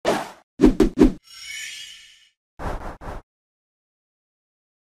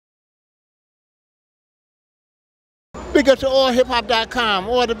Big up to AllHipHop.com.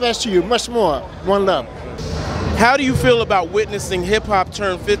 All the best to you. Much more. One love. How do you feel about witnessing hip-hop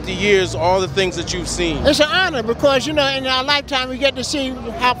turn 50 years, all the things that you've seen? It's an honor because, you know, in our lifetime we get to see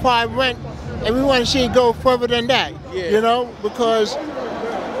how far it went, and we want to see it go further than that, you know, because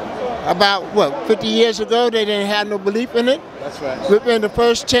about, what, 50 years ago they didn't have no belief in it. That's right. Within the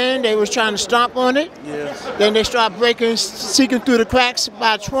first 10, they was trying to stomp on it. Yes. Then they start breaking, seeking through the cracks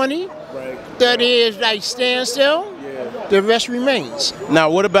about 20. Right. 30 is like standstill. Yeah. The rest remains. Now,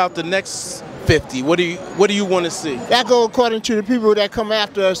 what about the next 50? What do you want to see? That go according to the people that come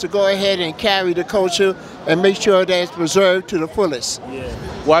after us to go ahead and carry the culture and make sure that it's preserved to the fullest. Yeah.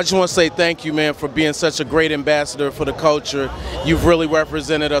 Well, I just want to say thank you, man, for being such a great ambassador for the culture. You've really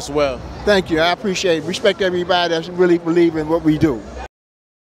represented us well. Thank you. I appreciate it. Respect everybody that really believes in what we do.